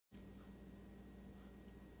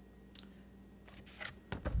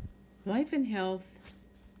Life and Health,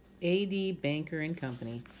 A.D. Banker and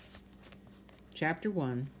Company. Chapter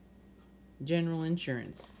 1, General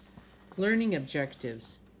Insurance. Learning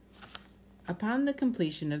Objectives. Upon the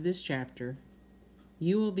completion of this chapter,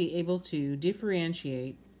 you will be able to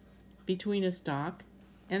differentiate between a stock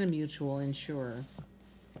and a mutual insurer.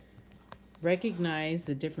 Recognize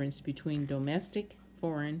the difference between domestic,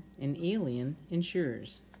 foreign, and alien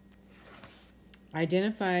insurers.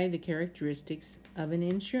 Identify the characteristics of an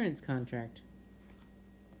insurance contract.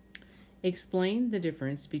 Explain the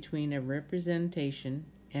difference between a representation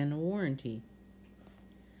and a warranty.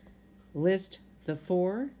 List the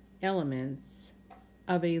 4 elements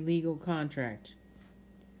of a legal contract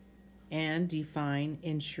and define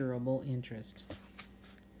insurable interest.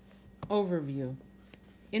 Overview.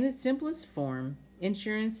 In its simplest form,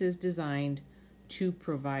 insurance is designed to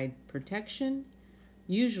provide protection,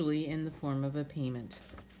 usually in the form of a payment,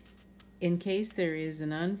 in case there is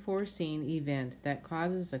an unforeseen event that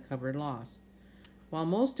causes a covered loss. While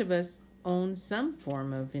most of us own some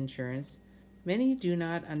form of insurance, many do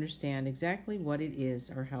not understand exactly what it is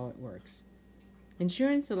or how it works.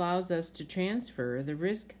 Insurance allows us to transfer the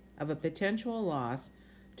risk of a potential loss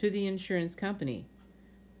to the insurance company.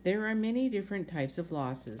 There are many different types of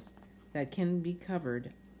losses that can be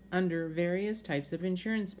covered under various types of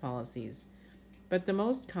insurance policies, but the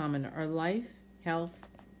most common are life, health,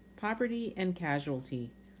 property, and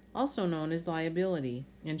casualty, also known as liability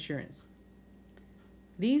insurance.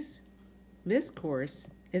 This course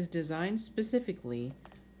is designed specifically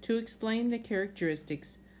to explain the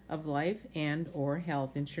characteristics of life and/or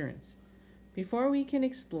health insurance. Before we can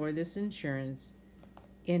explore this insurance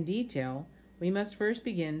in detail, we must first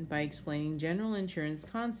begin by explaining general insurance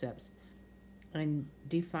concepts and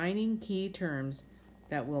defining key terms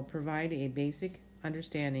that will provide a basic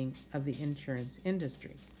understanding of the insurance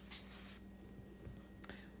industry.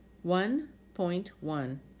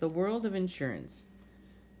 1.1 The world of insurance.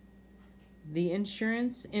 The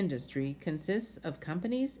insurance industry consists of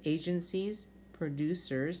companies, agencies,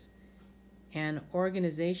 producers, and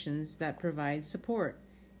organizations that provide support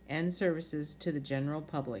and services to the general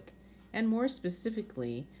public, and more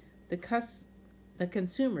specifically, the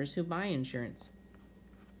consumers who buy insurance.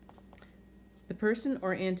 The person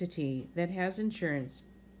or entity that has insurance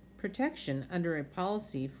protection under a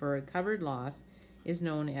policy for a covered loss is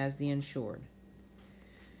known as the insured.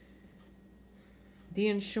 The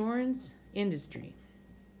insurance industry.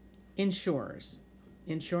 Insurers,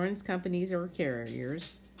 insurance companies or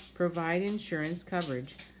carriers, provide insurance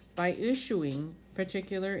coverage by issuing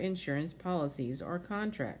particular insurance policies or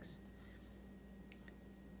contracts.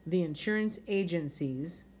 The insurance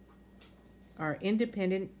agencies are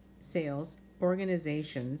independent sales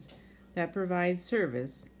organizations that provide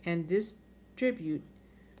service and distribute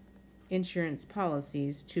insurance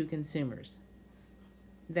policies to consumers.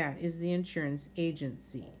 That is the insurance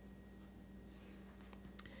agency.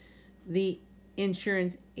 The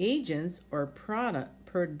insurance agents or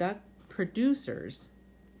producers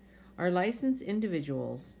are licensed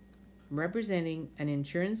individuals representing an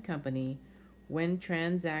insurance company when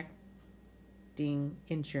transacting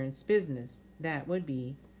insurance business. That would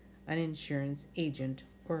be an insurance agent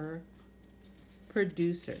or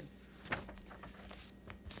producer.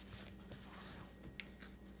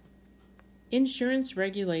 Insurance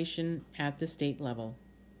regulation at the state level.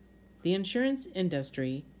 The insurance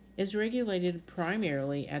industry is regulated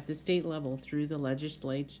primarily at the state level through the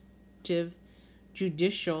legislative,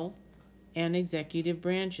 judicial, and executive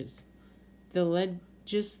branches. The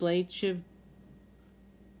legislative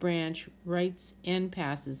branch writes and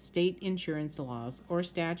passes state insurance laws or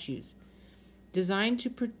statutes designed to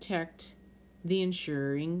protect the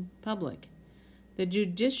insuring public. The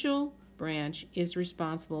judicial branch is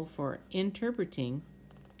responsible for interpreting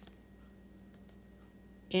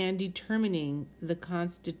and determining the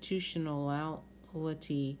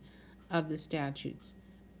constitutionality of the statutes.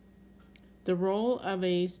 The role of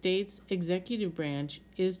a state's executive branch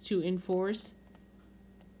is to enforce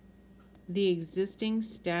the existing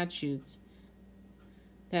statutes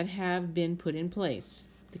that have been put in place.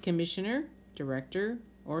 The commissioner, director,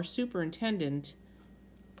 or superintendent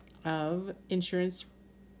of insurance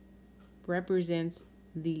represents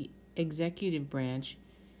the executive branch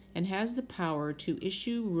and has the power to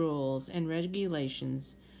issue rules and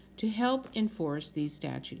regulations to help enforce these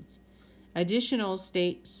statutes. Additional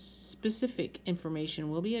state-specific information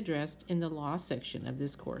will be addressed in the law section of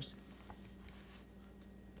this course.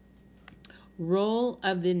 Role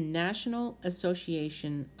of the National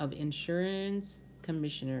Association of Insurance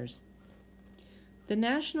Commissioners. The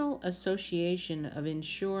National Association of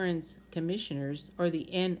Insurance Commissioners, or the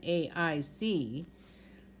NAIC,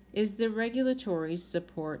 is the regulatory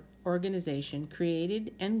support organization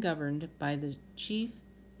created and governed by the chief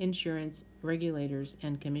insurance regulators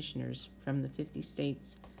and commissioners from the 50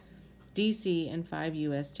 states, D.C., and 5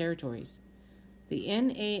 U.S. territories. The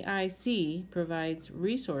NAIC provides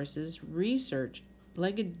resources, research,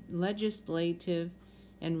 legislative,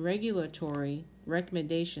 and regulatory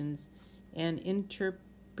recommendations and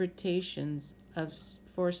interpretations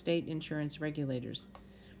for state insurance regulators.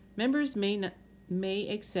 Members may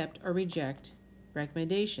accept or reject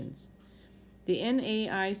recommendations. The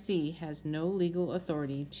NAIC has no legal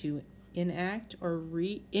authority to enact or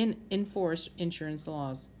enforce insurance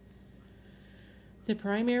laws. The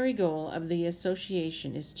primary goal of the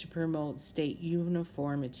association is to promote state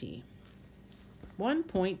uniformity.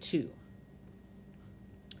 1.2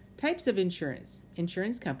 Types of insurance,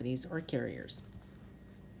 insurance companies or carriers.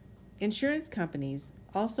 Insurance companies,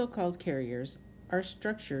 also called carriers, are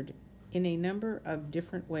structured in a number of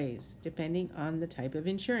different ways depending on the type of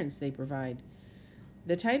insurance they provide,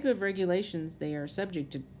 the type of regulations they are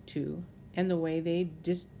subject to, and the way they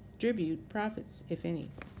distribute profits, if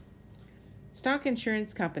any. Stock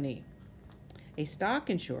insurance company. A stock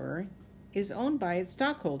insurer is owned by its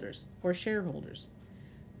stockholders or shareholders.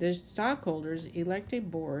 The stockholders elect a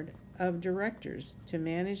board of directors to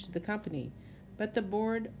manage the company, but the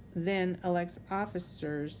board then elects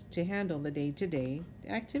officers to handle the day-to-day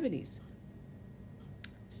activities.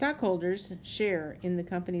 Stockholders share in the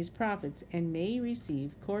company's profits and may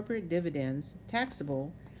receive corporate dividends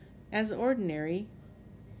taxable as ordinary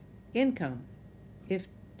income if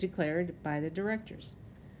declared by the directors.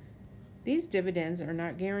 These dividends are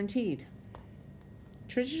not guaranteed.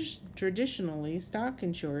 Traditionally, stock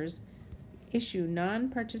insurers issue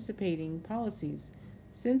non-participating policies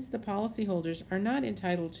since the policyholders are not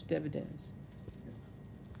entitled to dividends.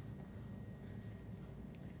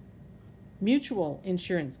 Mutual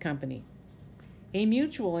insurance company. A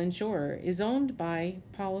mutual insurer is owned by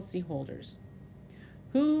policyholders,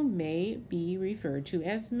 who may be referred to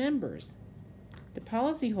as members. The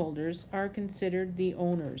policyholders are considered the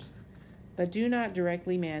owners, but do not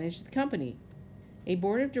directly manage the company. A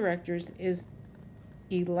board of directors is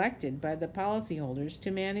elected by the policyholders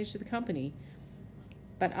to manage the company,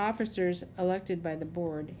 but officers elected by the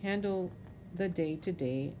board handle the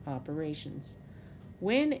day-to-day operations.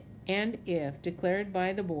 When and if declared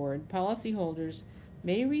by the board, policyholders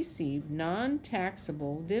may receive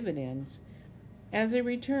non-taxable dividends as a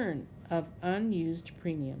return of unused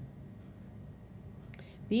premium.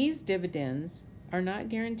 These dividends are not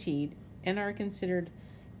guaranteed and are considered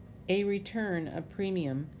a return of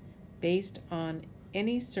premium based on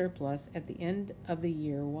any surplus at the end of the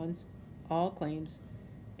year once all claims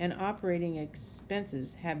and operating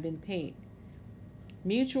expenses have been paid.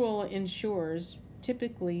 Mutual insurers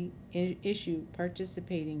typically issue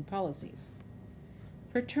participating policies.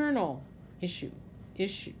 Fraternal insurers.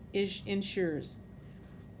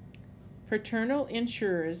 Fraternal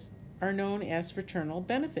insurers are known as fraternal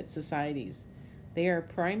benefit societies. They are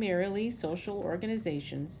primarily social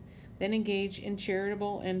organizations that engage in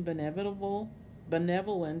charitable and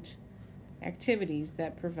benevolent activities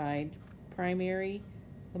that provide primarily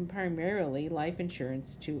life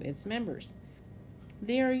insurance to its members.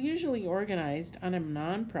 They are usually organized on a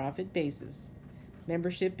non-profit basis.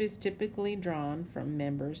 Membership is typically drawn from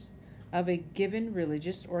members of a given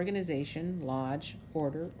religious organization, lodge,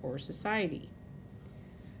 order, or society.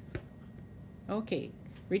 Okay,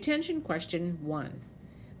 retention question 1.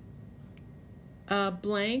 A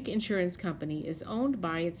blank insurance company is owned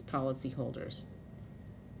by its policyholders.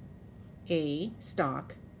 A.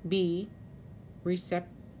 Stock. B.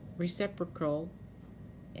 Reciprocal.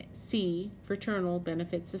 C. Fraternal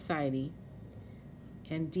benefit society.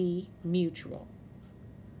 And D. Mutual.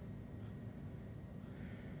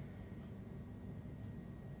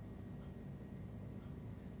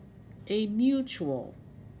 A mutual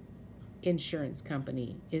insurance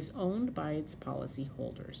company is owned by its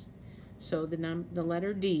policyholders. So the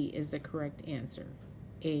letter D is the correct answer.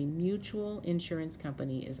 A mutual insurance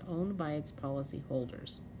company is owned by its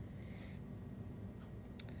policyholders.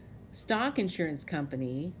 Stock insurance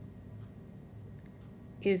company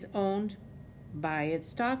is owned by its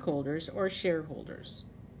stockholders or shareholders.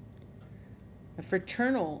 A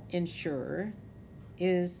fraternal insurer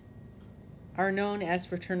are known as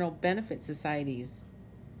fraternal benefit societies.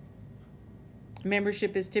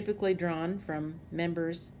 Membership is typically drawn from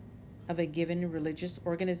members of a given religious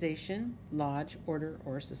organization, lodge, order,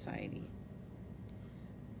 or society.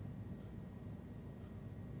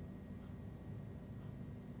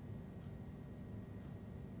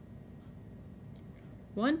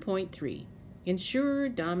 (1.3) Insurer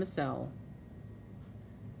domicile.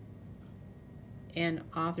 and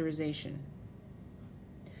authorization.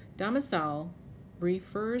 Domicile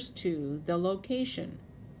refers to the location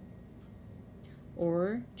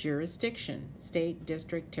or jurisdiction, state,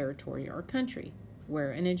 district, territory, or country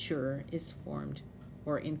where an insurer is formed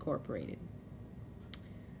or incorporated.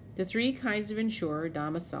 The three kinds of insurer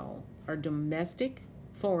domicile are domestic,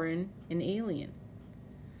 foreign, and alien.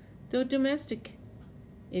 The domestic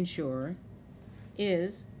insurer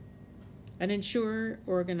is an insurer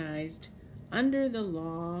organized under the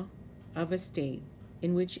law of a state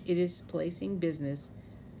in which it is placing business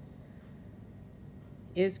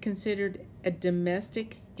is considered a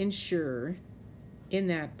domestic insurer in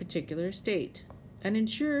that particular state. An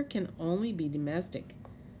insurer can only be domestic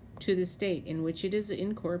to the state in which it is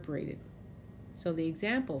incorporated. So the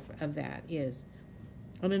example of that is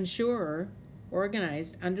an insurer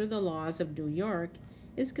organized under the laws of New York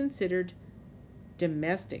is considered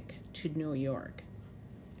domestic to New York.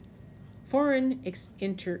 Foreign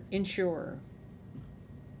insurer.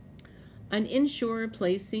 An insurer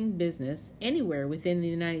placing business anywhere within the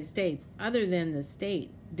United States other than the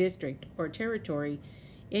state, district, or territory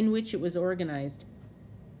in which it was organized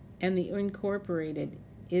and the incorporated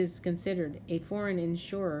is considered a foreign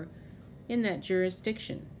insurer in that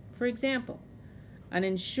jurisdiction. For example, an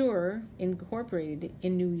insurer incorporated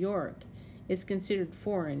in New York is considered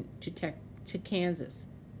foreign to Kansas.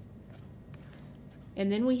 And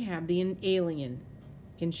then we have the alien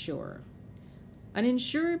insurer. An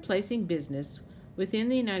insurer placing business within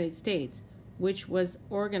the United States, which was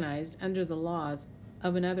organized under the laws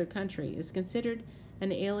of another country, is considered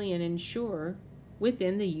an alien insurer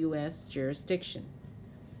within the U.S. jurisdiction.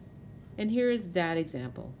 And here is that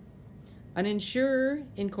example. An insurer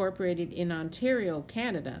incorporated in Ontario,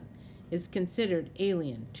 Canada, is considered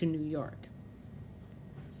alien to New York.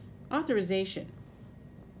 Authorization.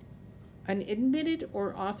 An admitted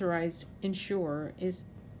or authorized insurer is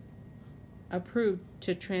approved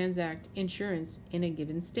to transact insurance in a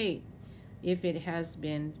given state if it has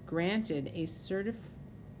been granted a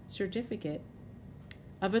certificate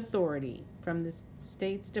of authority from the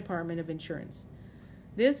state's Department of Insurance.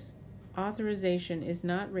 This authorization is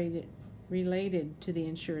not related to the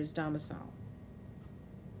insurer's domicile.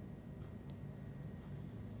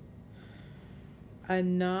 A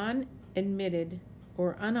non-admitted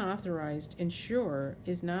or unauthorized insurer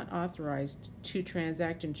is not authorized to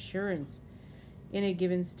transact insurance in a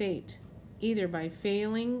given state, either by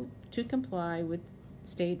failing to comply with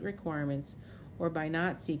state requirements or by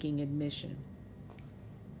not seeking admission.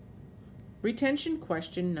 Retention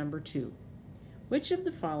question number 2. Which of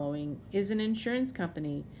the following is an insurance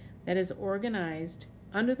company that is organized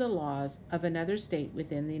under the laws of another state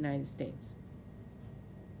within the United States?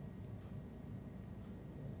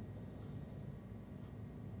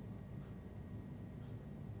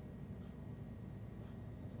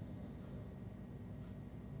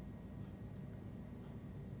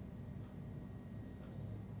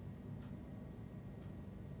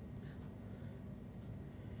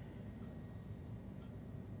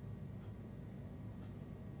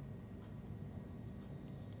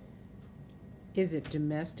 Is it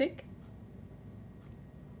domestic,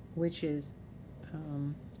 which is,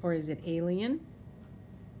 or is it alien?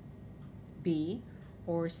 B,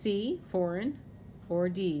 or C, foreign, or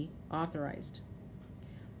D, authorized?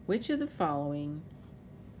 Which of the following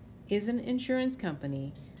is an insurance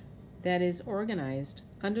company that is organized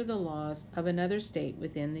under the laws of another state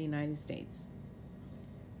within the United States?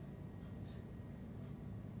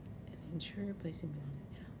 An insurer placing business.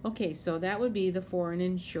 Okay, so that would be the foreign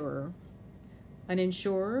insurer. An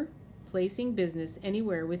insurer placing business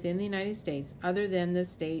anywhere within the United States other than the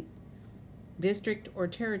state, district, or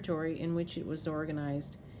territory in which it was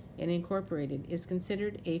organized and incorporated is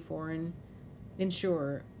considered a foreign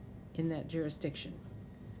insurer in that jurisdiction.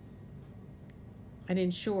 An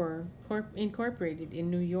insurer incorporated in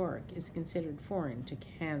New York is considered foreign to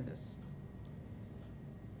Kansas.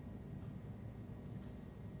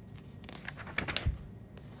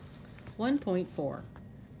 (1.4)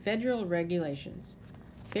 Federal regulations.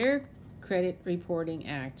 Fair Credit Reporting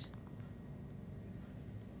Act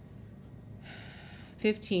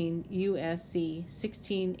 15 U.S.C.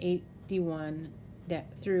 1681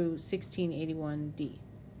 through 1681D.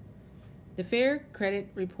 The Fair Credit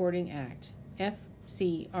Reporting Act,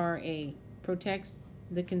 FCRA, protects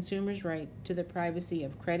the consumer's right to the privacy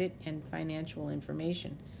of credit and financial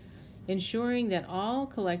information, ensuring that all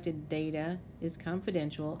collected data is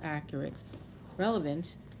confidential, accurate,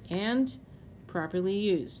 relevant, and properly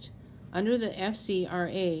used. Under the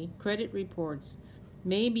FCRA, credit reports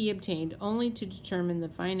may be obtained only to determine the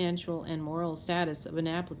financial and moral status of an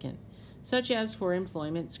applicant such as for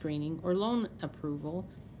employment screening or loan approval,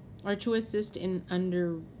 or to assist in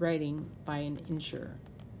underwriting by an insurer.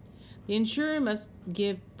 The insurer must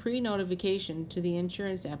give pre-notification to the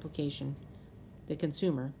insurance application, the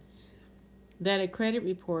consumer, that a credit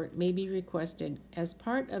report may be requested as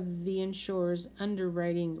part of the insurer's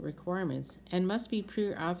underwriting requirements and must be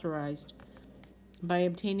pre-authorized by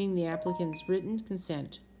obtaining the applicant's written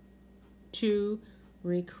consent to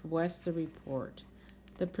request the report.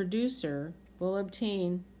 The producer will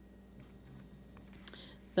obtain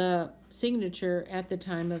the signature at the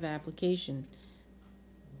time of application.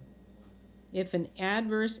 If an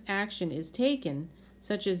adverse action is taken,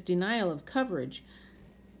 such as denial of coverage,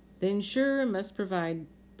 the insurer must provide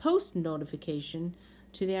post-notification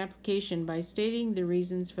to the application by stating the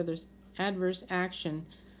reasons for the adverse action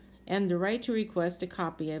and the right to request a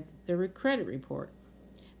copy of the credit report.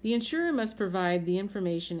 The insurer must provide the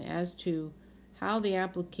information as to how the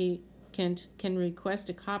applicant can request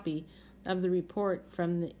a copy of the report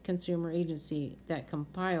from the consumer agency that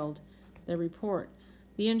compiled the report.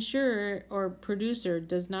 The insurer or producer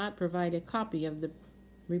does not provide a copy of the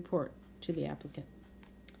report to the applicant.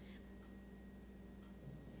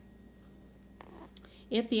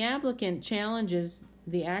 If the applicant challenges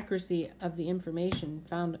the accuracy of the information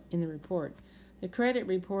found in the report, the credit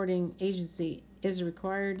reporting agency is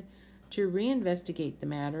required to reinvestigate the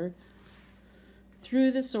matter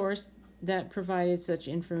through the source that provided such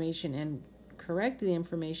information and correct the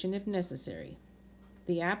information if necessary.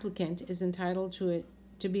 The applicant is entitled to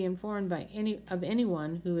be informed by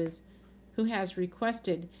anyone who has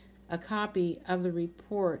requested a copy of the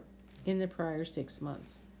report in the prior 6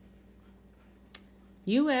 months.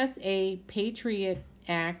 USA Patriot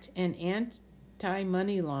Act and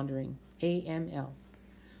Anti-Money Laundering, AML.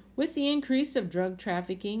 With the increase of drug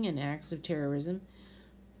trafficking and acts of terrorism,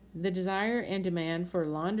 the desire and demand for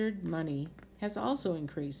laundered money has also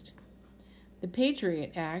increased. The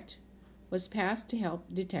Patriot Act was passed to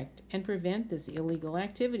help detect and prevent this illegal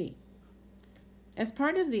activity. As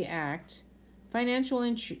part of the Act, financial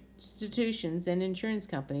institutions and insurance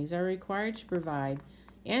companies are required to provide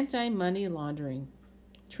anti-money laundering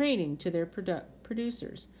training to their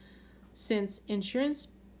producers, since insurance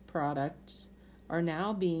products are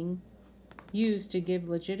now being used to give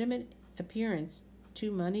legitimate appearance to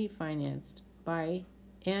money financed by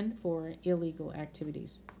and for illegal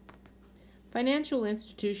activities. Financial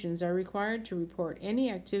institutions are required to report any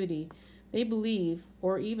activity they believe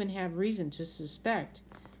or even have reason to suspect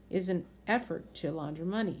is an effort to launder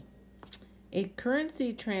money. A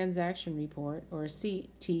currency transaction report, or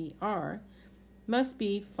CTR, must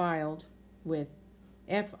be filed with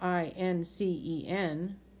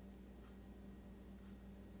FINCEN,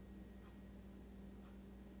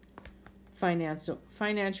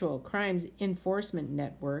 Financial Crimes Enforcement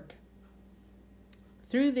Network,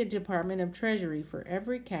 through the Department of Treasury for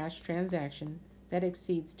every cash transaction that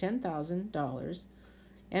exceeds $10,000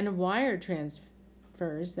 and wire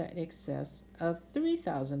transfers that excess of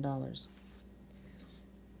 $3,000.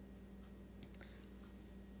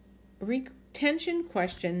 Retention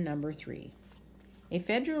question number 3. A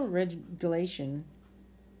federal regulation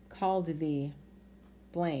called the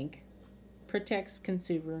blank protects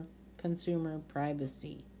consumer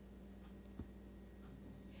privacy.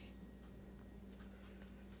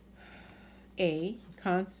 A.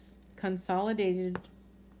 Consolidated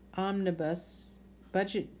Omnibus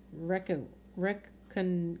Budget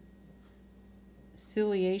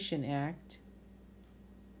Reconciliation Act,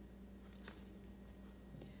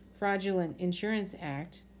 Fraudulent Insurance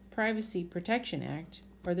Act, Privacy Protection Act,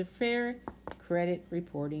 or the Fair Credit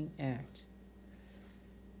Reporting Act.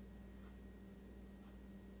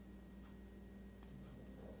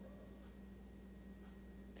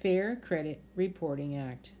 Fair Credit Reporting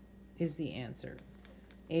Act is the answer.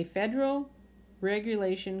 A federal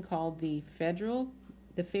regulation called the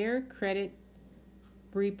Fair Credit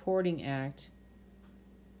Reporting Act.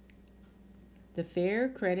 The Fair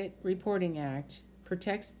Credit Reporting Act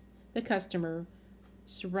protects the customer's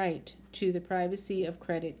right to the privacy of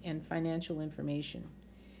credit and financial information,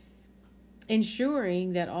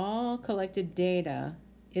 ensuring that all collected data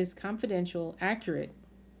is confidential, accurate,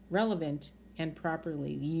 relevant, and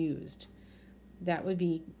properly used. That would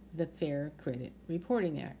be the Fair Credit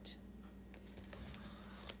Reporting Act.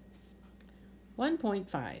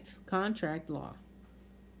 1.5 Contract Law.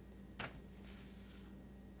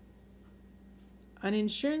 An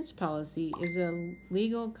insurance policy is a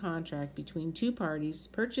legal contract between two parties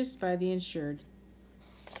purchased by the insured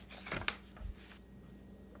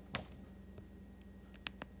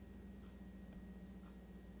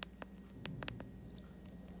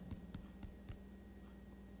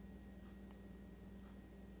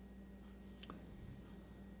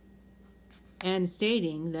and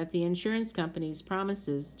stating that the insurance company's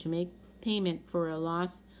promises to make payment for a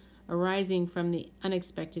loss arising from the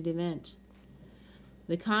unexpected event.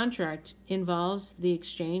 The contract involves the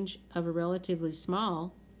exchange of a relatively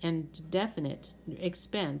small and definite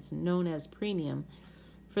expense known as premium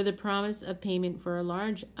for the promise of payment for a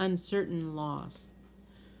large uncertain loss.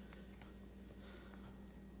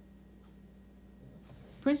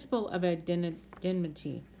 Principle of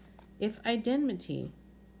indemnity. If indemnity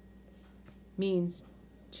means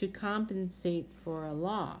to compensate for a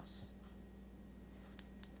loss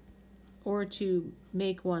or to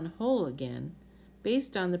make one whole again,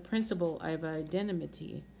 based on the principle of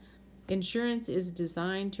indemnity, insurance is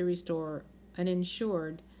designed to restore an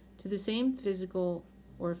insured to the same physical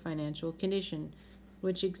or financial condition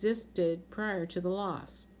which existed prior to the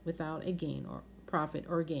loss, without a gain or profit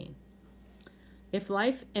or gain. If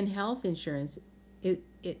life and health insurance, it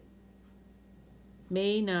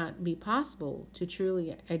may not be possible to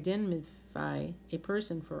truly indemnify a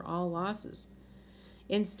person for all losses.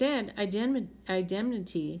 Instead,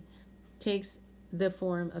 indemnity takes the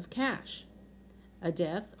form of cash, a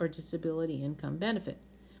death or disability income benefit,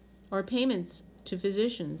 or payments to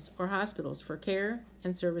physicians or hospitals for care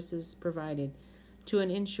and services provided to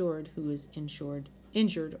an insured who is injured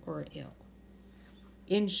or ill.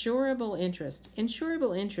 Insurable interest.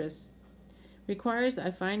 Insurable interest requires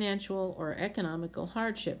a financial or economical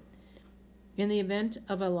hardship in the event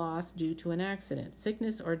of a loss due to an accident,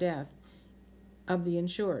 sickness, or death of the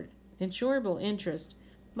insured. Insurable interest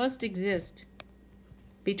must exist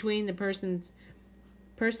between the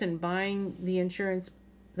person buying the insurance,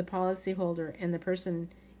 the policyholder, and the person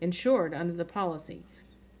insured under the policy.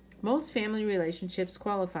 Most family relationships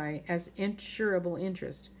qualify as insurable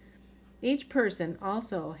interest. Each person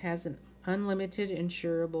also has an unlimited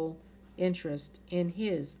insurable interest in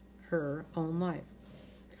her own life.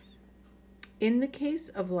 In the case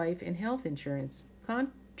of life and health insurance,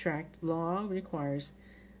 contract law requires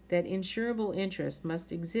that insurable interest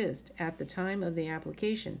must exist at the time of the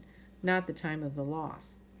application, not the time of the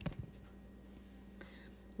loss.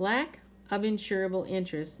 Lack of insurable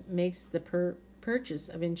interest makes the purchase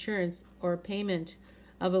of insurance or payment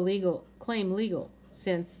of a legal claim legal,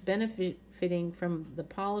 since benefiting from the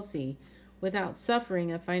policy without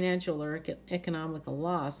suffering a financial or economical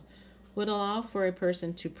loss would allow for a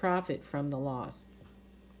person to profit from the loss.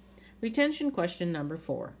 Retention question number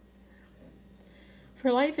 4.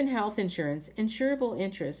 For life and health insurance, insurable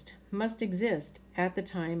interest must exist at the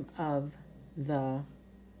time of the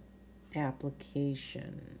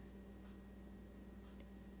application.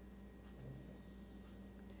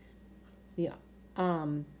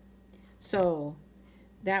 So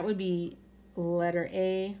that would be letter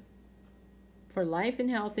A. For life and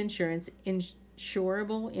health insurance,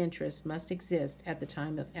 insurable interest must exist at the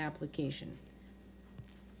time of application.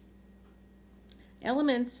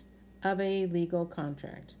 Elements of a legal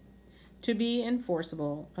contract. To be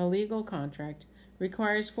enforceable, a legal contract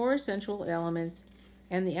requires 4 essential elements,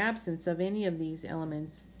 and the absence of any of these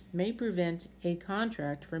elements may prevent a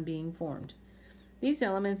contract from being formed. These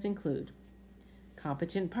elements include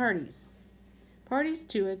competent parties. Parties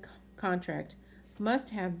to a contract must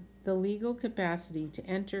have the legal capacity to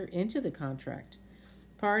enter into the contract.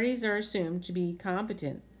 Parties are assumed to be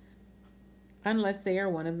competent unless they are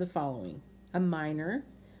one of the following: a minor.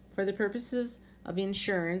 For the purposes of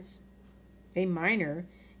insurance, a minor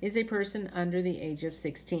is a person under the age of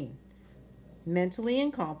 16, mentally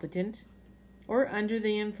incompetent, or under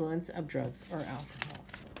the influence of drugs or alcohol.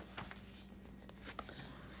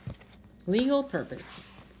 Legal purpose.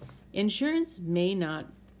 Insurance may not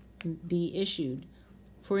be issued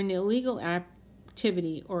for an illegal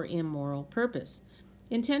activity or immoral purpose.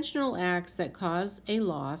 Intentional acts that cause a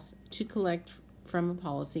loss to collect from a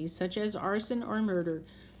policy, such as arson or murder,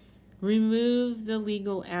 remove the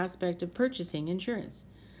legal aspect of purchasing insurance.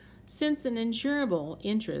 Since an insurable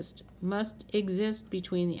interest must exist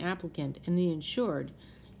between the applicant and the insured,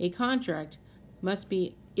 a contract must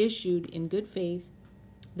be issued in good faith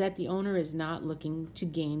that the owner is not looking to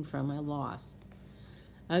gain from a loss.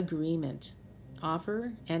 Agreement,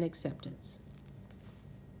 offer, and acceptance.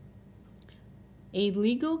 A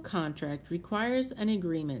legal contract requires an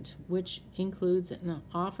agreement which includes an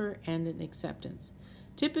offer and an acceptance.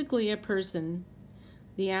 Typically, a person,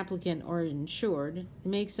 the applicant or insured,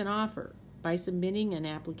 makes an offer by submitting an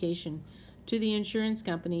application to the insurance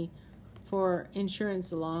company for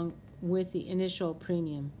insurance along with the initial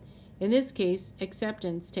premium. In this case,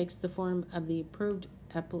 acceptance takes the form of the approved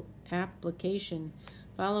application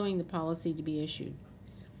following the policy to be issued.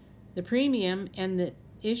 The premium and the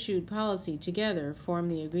issued policy together form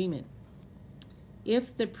the agreement.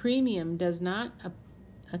 If the premium does not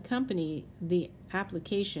accompany the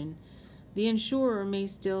application, the insurer may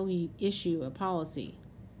still issue a policy.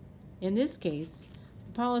 In this case,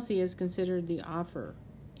 the policy is considered the offer,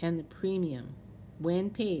 and the premium, when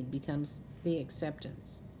paid, becomes the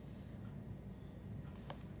acceptance.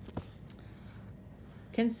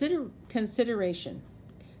 Consideration.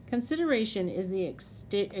 Consideration is the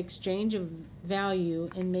exchange of value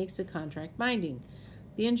and makes a contract binding.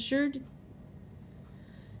 The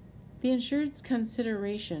insured's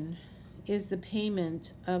consideration is the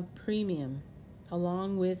payment of premium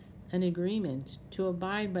along with an agreement to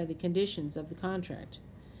abide by the conditions of the contract.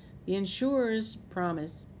 The insurer's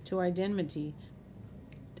promise to indemnify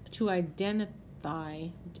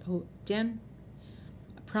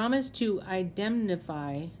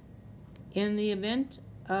in the event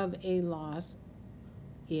of a loss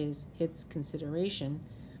is its consideration,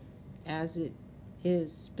 as it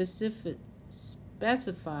is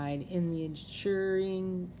specified in the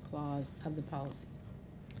insuring clause of the policy.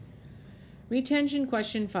 Retention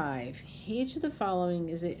question 5. Each of the following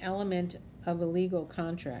is an element of a legal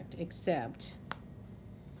contract except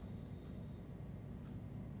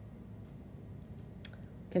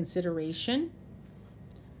consideration,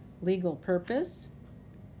 legal purpose,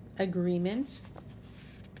 agreement,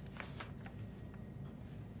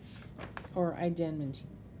 or indemnity.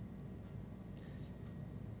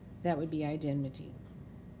 That would be indemnity,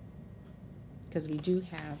 because we do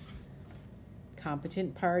have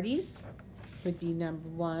competent parties would be number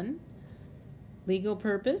 1, legal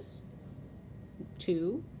purpose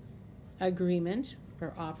 2, agreement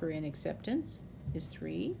or offer and acceptance is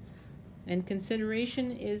 3, and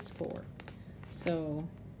consideration is 4. So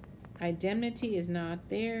indemnity is not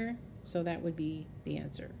there, so that would be the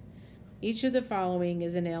answer. Each of the following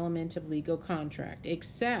is an element of legal contract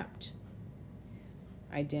except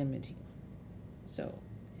indemnity. So,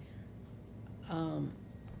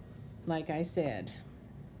 like I said,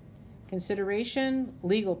 consideration,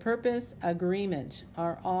 legal purpose, agreement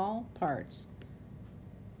are all parts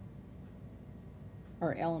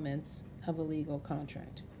or elements of a legal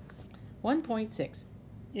contract. 1.6.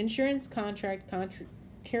 Insurance contract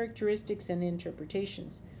characteristics and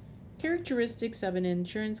interpretations. Characteristics of an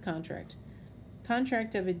insurance contract.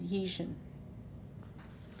 Contract of adhesion.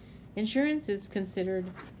 Insurance is considered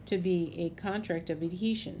to be a contract of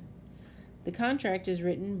adhesion. The contract is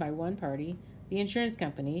written by one party, the insurance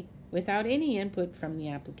company, without any input from the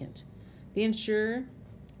applicant. The insurer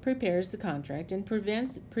prepares the contract and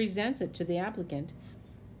presents it to the applicant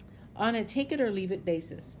on a take-it-or-leave-it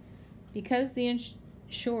basis. Because the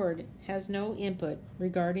insured has no input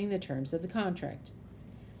regarding the terms of the contract,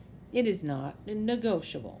 it is not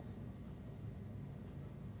negotiable.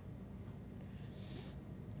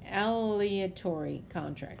 Aleatory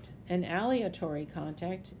contract. An aleatory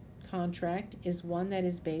contract is one that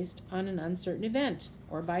is based on an uncertain event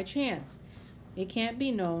or by chance. It can't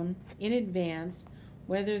be known in advance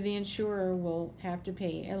whether the insurer will have to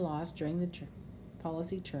pay a loss during the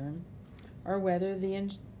policy term or whether the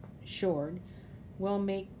insured will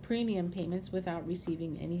make premium payments without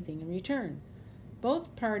receiving anything in return.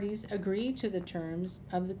 Both parties agree to the terms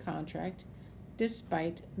of the contract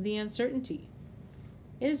despite the uncertainty.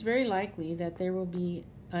 It is very likely that there will be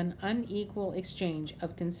an unequal exchange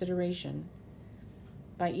of consideration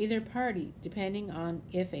by either party, depending on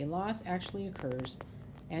if a loss actually occurs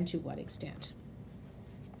and to what extent.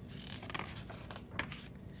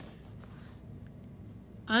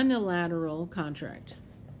 Unilateral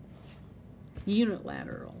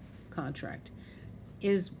contract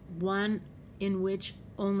is one in which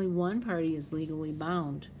only one party is legally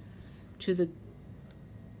bound to the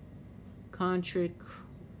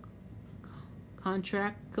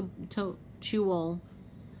contractual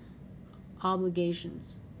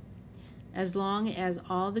obligations. As long as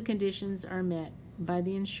all the conditions are met by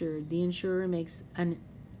the insurer makes an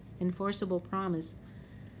enforceable promise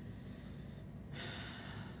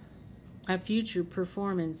of future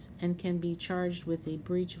performance and can be charged with a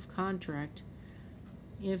breach of contract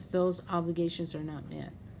if those obligations are not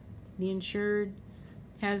met. The insured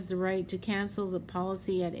has the right to cancel the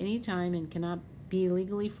policy at any time and cannot be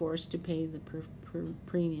legally forced to pay the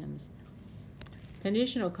premiums.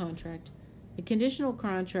 Conditional contract. A conditional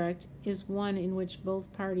contract is one in which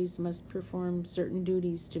both parties must perform certain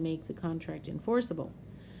duties to make the contract enforceable.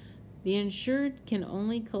 The insured can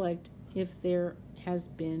only collect if there has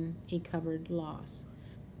been a covered loss,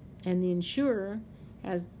 and the insurer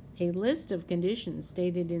has a list of conditions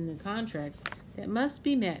stated in the contract that must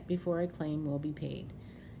be met before a claim will be paid.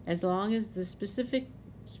 As long as the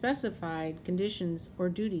specified conditions or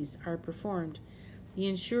duties are performed, the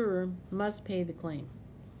insurer must pay the claim.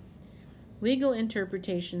 Legal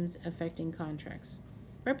interpretations affecting contracts.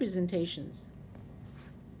 Representations.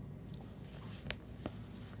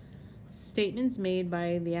 Statements made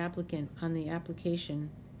by the applicant on the application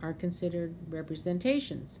are considered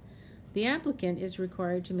representations. The applicant is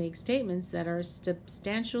required to make statements that are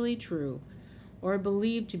substantially true or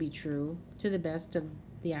believed to be true to the best of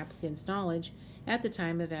the applicant's knowledge at the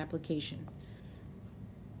time of application.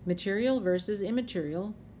 Material versus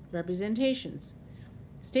immaterial representations.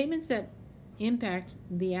 Statements that impact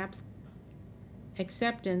the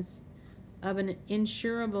acceptance of an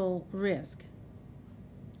insurable risk,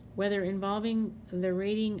 whether involving the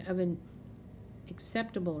rating of an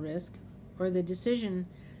acceptable risk or the decision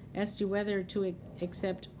as to whether to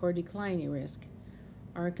accept or decline a risk,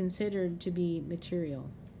 are considered to be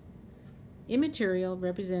material. Immaterial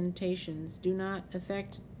representations do not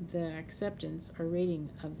affect the acceptance or rating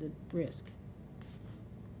of the risk.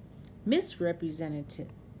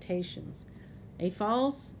 Misrepresentations. A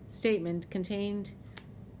false statement contained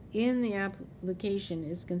in the application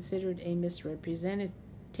is considered a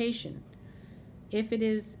misrepresentation if it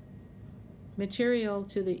is material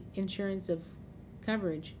to the insurance of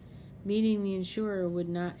coverage, meaning the insurer would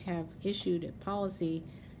not have issued a policy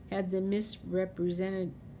had the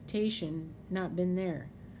misrepresentation not been there,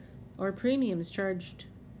 or premiums charged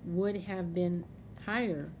would have been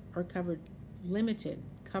higher or covered limited.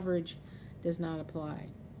 Coverage does not apply.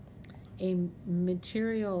 A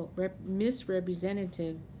material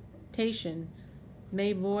misrepresentation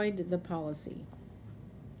may void the policy.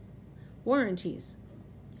 Warranties.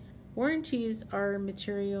 Warranties are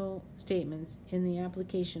material statements in the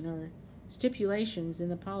application or stipulations in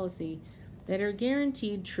the policy that are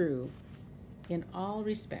guaranteed true in all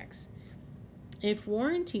respects. If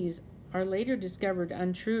warranties are later discovered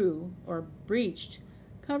untrue or breached,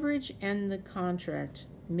 coverage and the contract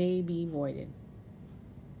may be voided.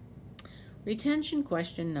 Retention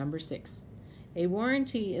question number 6. A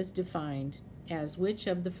warranty is defined as which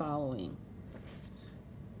of the following?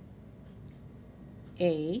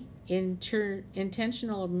 A.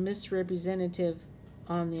 Intentional misrepresentative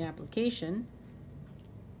on the application.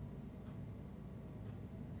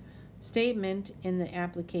 Statement in the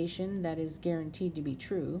application that is guaranteed to be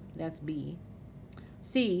true. That's B.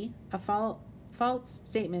 C. A false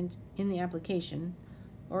statement in the application.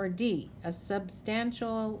 Or D. A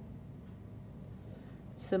substantially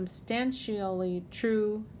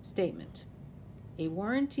true statement. A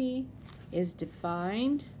warranty is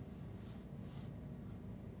defined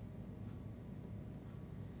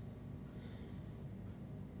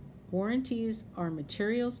Warranties are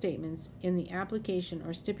material statements in the application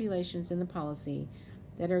or stipulations in the policy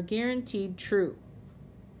that are guaranteed true.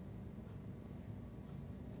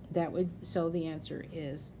 So the answer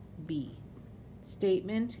is B.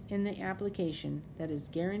 Statement in the application that is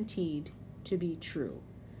guaranteed to be true.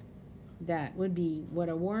 That would be what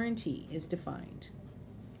a warranty is defined.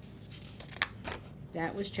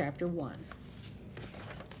 That was chapter 1.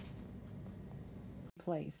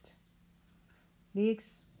 Replaced. The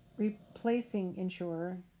replacing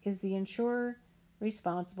insurer is the insurer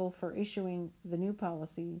responsible for issuing the new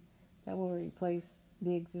policy that will replace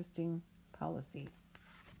the existing policy.